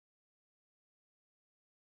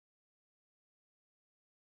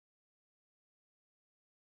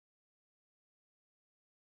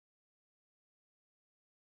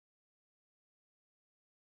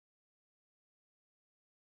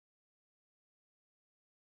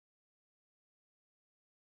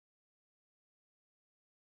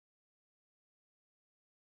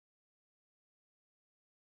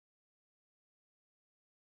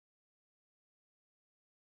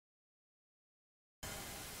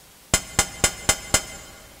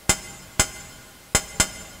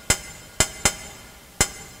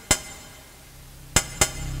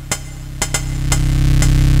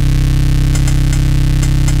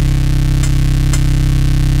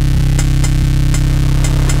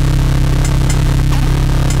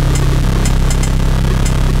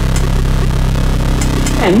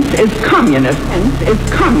Hence is communist. Hence is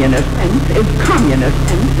communist. Hence is communist.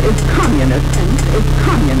 Hence is communist. Hence is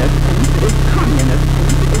communist. Hence is communist.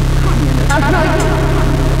 Hence is communist.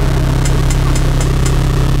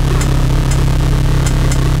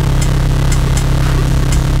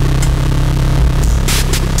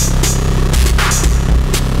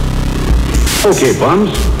 Okay,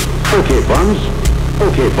 bums. Okay, bums.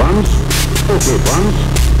 Okay, bums. Okay, bums.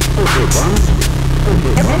 Okay, bums.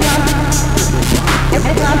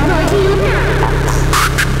 Okay, bums.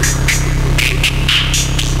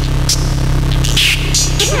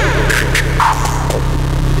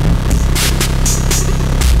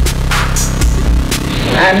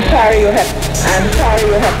 I'm sorry you have. I'm sorry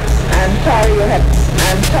you have. I'm sorry you have.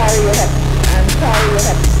 I'm sorry you have. I'm sorry you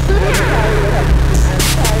have. I'm sorry you have. I'm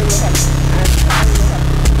sorry you have.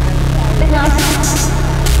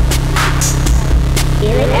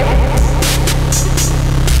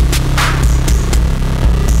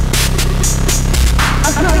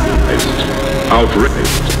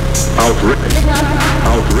 Outraged. Outraged.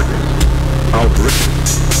 Outraged. Outraged.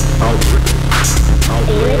 Outraged.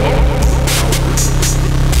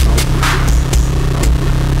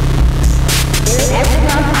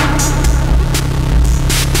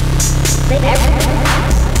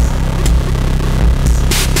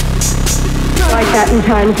 Like that in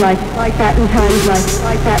times like that in times like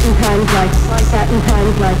that in times like that in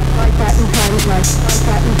times like that in times like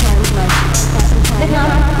that in times like that in times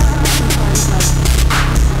like.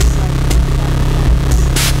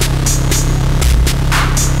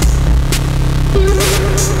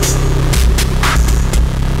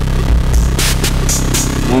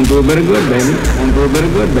 Won't do a bit of good, baby. Won't do a bit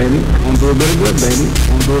of good, baby. Won't do a bit of good, baby.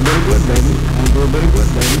 Won't do a bit of good, baby. Won't do a bit of good,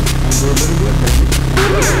 baby. Won't do a bit of good, baby.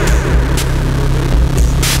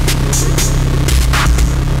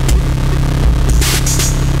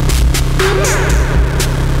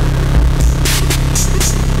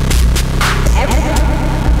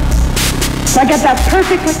 I get that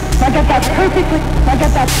perfectly. I get that perfectly. I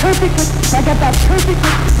get that perfectly. I get that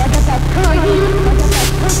perfectly. I get that perfectly. I get that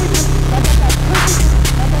perfectly. I get that perfectly.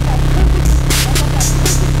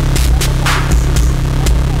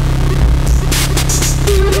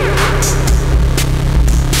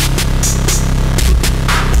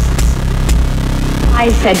 I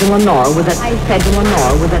said to Lenore with it. I said to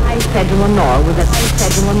Lenore with it. I said to Lenore with it. I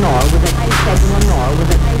said to Lenore with it. I said to Lenore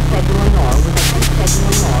with it. I said to Lenore with it. I said to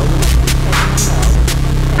Lenore with it.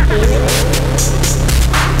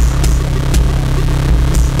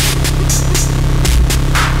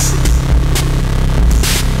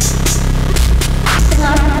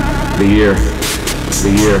 The year. The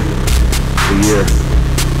year. The year.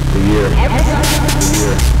 The year. The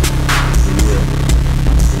year. The year.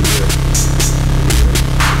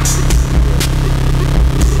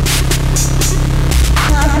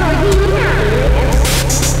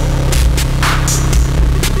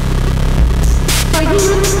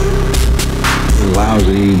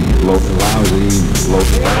 Lousy, local lousy,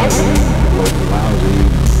 local lousy, local lousy,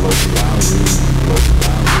 local lousy, local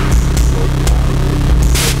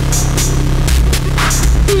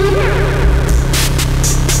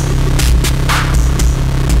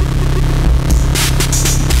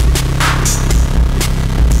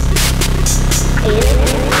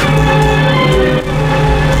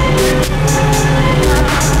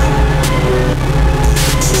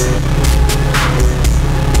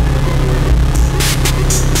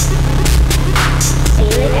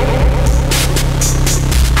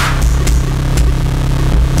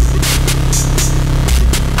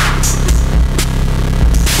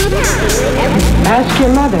Ask your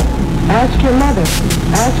mother. Ask your mother.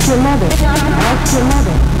 Ask your mother. Ask your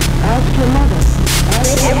mother. Ask your mother.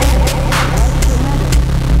 Ask your mother.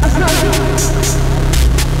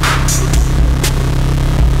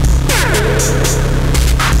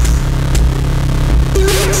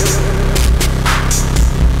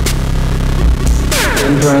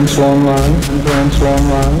 Endurance long line, endurance long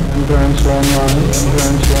line, endurance long line,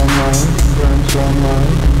 endurance long line, endurance long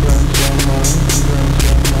line, endurance long line, endurance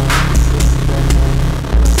long line.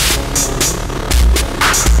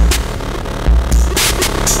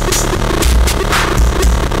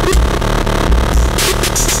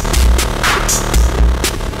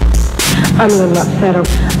 Onion nut settle,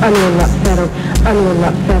 onion nut settle, onion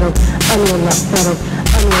nut settle, onion nut settle,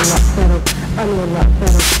 onion nut settle, onion nut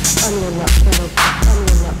settle, onion nut settle.